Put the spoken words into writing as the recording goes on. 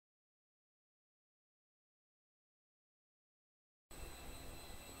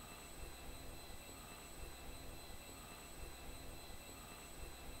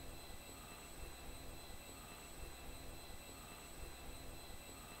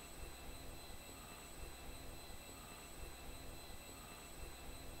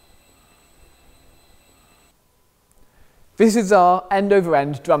This is our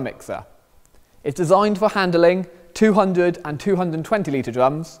end-over-end drum mixer. It's designed for handling 200 and 220 litre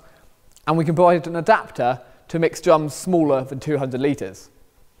drums, and we can provide an adapter to mix drums smaller than 200 litres.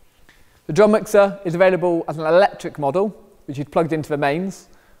 The drum mixer is available as an electric model, which is plugged into the mains.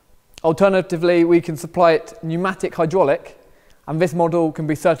 Alternatively, we can supply it pneumatic hydraulic, and this model can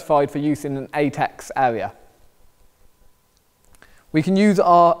be certified for use in an ATEX area. We can use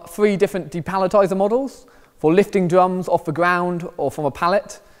our 3 different depalletizer models for lifting drums off the ground or from a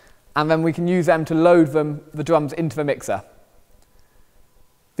pallet, and then we can use them to load the drums into the mixer.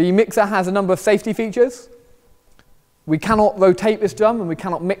 The mixer has a number of safety features. We cannot rotate this drum and we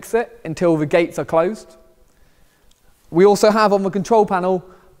cannot mix it until the gates are closed. We also have on the control panel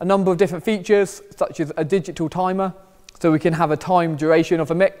a number of different features, such as a digital timer, so we can have a time duration of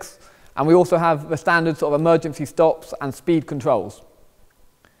a mix, and we also have the standard sort of emergency stops and speed controls.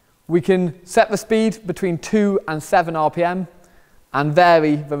 We can set the speed between 2 and 7 RPM and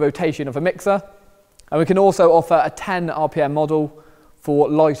vary the rotation of a mixer, and we can also offer a 10 RPM model for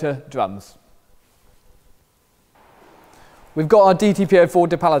lighter drums. We've got our DTP04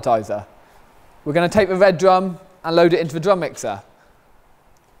 depalletizer. We're going to take the red drum and load it into the drum mixer.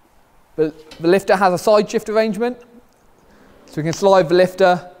 The lifter has a side shift arrangement, so we can slide the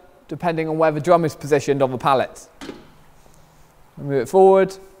lifter depending on where the drum is positioned on the pallet. Move it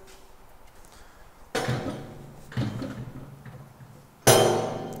forward.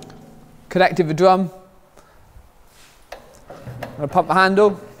 Connected the drum. I'm going to pump the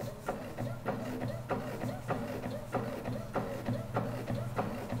handle.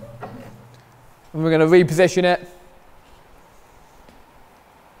 And we're going to reposition it.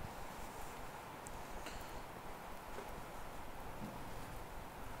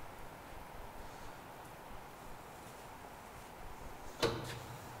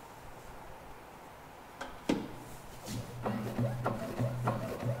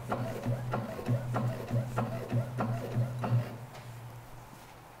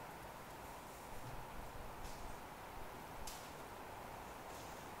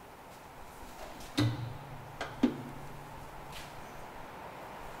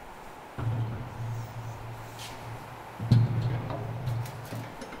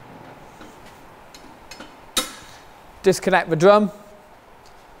 Disconnect the drum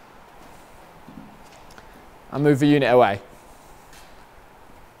and move the unit away.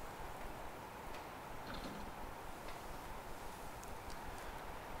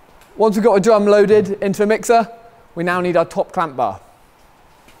 Once we've got a drum loaded into a mixer, we now need our top clamp bar.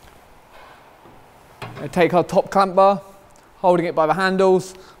 We take our top clamp bar, holding it by the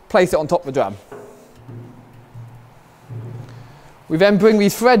handles, place it on top of the drum. We then bring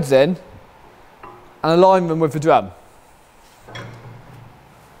these threads in and align them with the drum.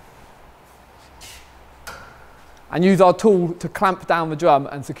 And use our tool to clamp down the drum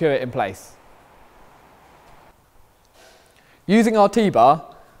and secure it in place. Using our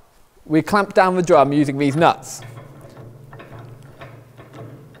T-bar, we clamp down the drum using these nuts.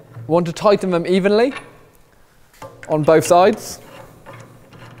 We want to tighten them evenly on both sides.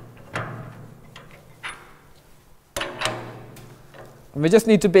 And they just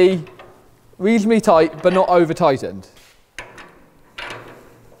need to be reasonably tight but not over tightened.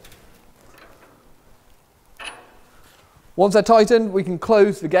 Once they're tightened, we can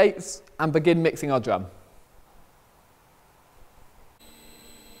close the gates and begin mixing our drum.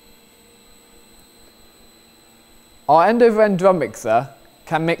 Our end-over-end drum mixer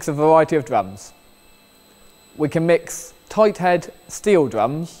can mix a variety of drums. We can mix tight head steel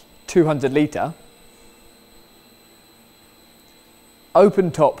drums, 200 litre, open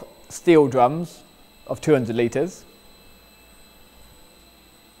top steel drums of 200 litres,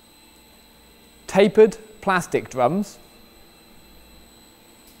 tapered plastic drums,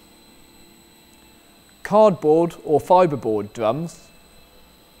 cardboard or fibreboard drums,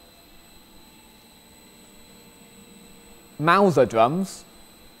 Mauser drums,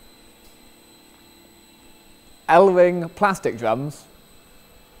 L-ring plastic drums,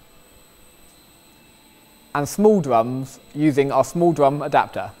 and small drums using our small drum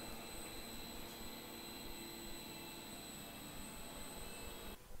adapter.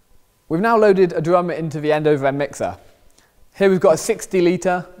 We've now loaded a drum into the end-over-end mixer. Here we've got a 60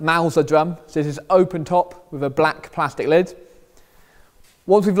 litre Mauser drum, so this is open top with a black plastic lid.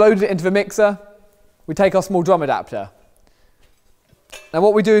 Once we've loaded it into the mixer, we take our small drum adapter. Now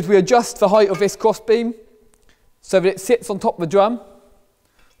what we do is we adjust the height of this crossbeam so that it sits on top of the drum.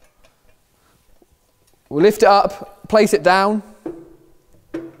 We'll lift it up, place it down.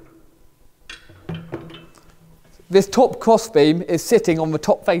 This top crossbeam is sitting on the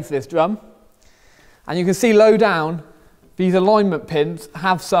top face of this drum. And you can see low down, these alignment pins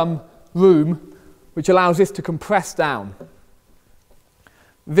have some room which allows this to compress down.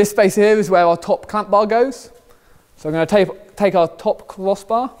 This space here is where our top clamp bar goes. So I'm going to take our top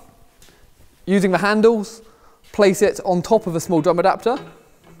crossbar, using the handles, place it on top of a small drum adapter.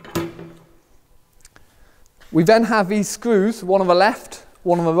 We then have these screws, one on the left,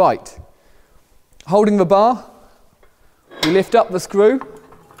 one on the right. Holding the bar, we lift up the screw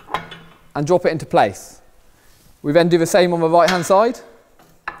and drop it into place. We then do the same on the right hand side.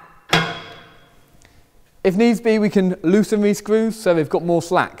 If needs be, we can loosen these screws so they've got more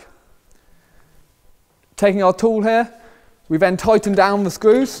slack. Taking our tool here, we then tighten down the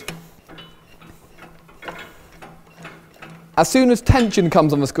screws. As soon as tension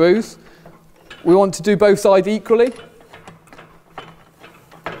comes on the screws, we want to do both sides equally.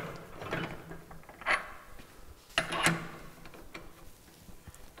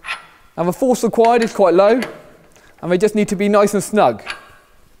 And the force required is quite low, and they just need to be nice and snug.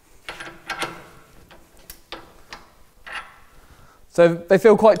 So they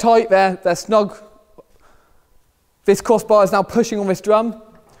feel quite tight, they're snug. This crossbar is now pushing on this drum.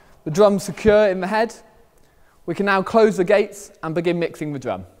 The drum's secure in the head. We can now close the gates and begin mixing the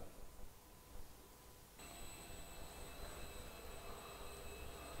drum.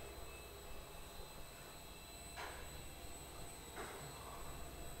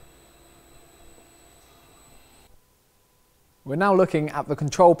 We're now looking at the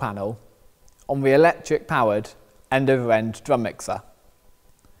control panel on the electric-powered end-over-end drum mixer.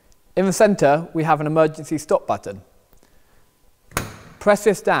 In the centre, we have an emergency stop button. Press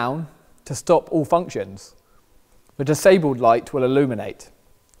this down to stop all functions. The disabled light will illuminate.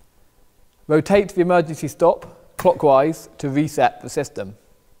 Rotate the emergency stop clockwise to reset the system.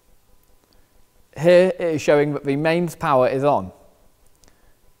 Here it is showing that the mains power is on.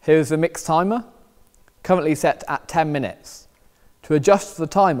 Here is the mix timer, currently set at 10 minutes. To adjust the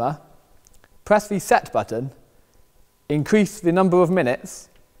timer, press the set button, increase the number of minutes,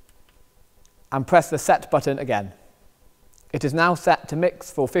 and press the set button again. It is now set to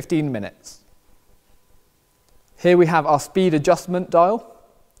mix for 15 minutes. Here we have our speed adjustment dial.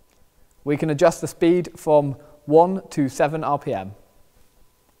 We can adjust the speed from 1 to 7 RPM.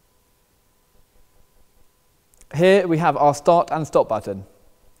 Here we have our start and stop button.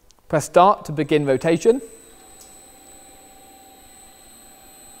 Press start to begin rotation,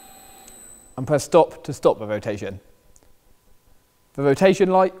 and press stop to stop the rotation. The rotation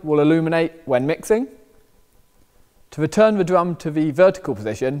light will illuminate when mixing. To return the drum to the vertical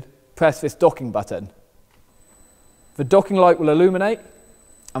position, press this docking button. The docking light will illuminate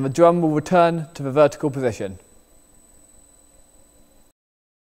and the drum will return to the vertical position.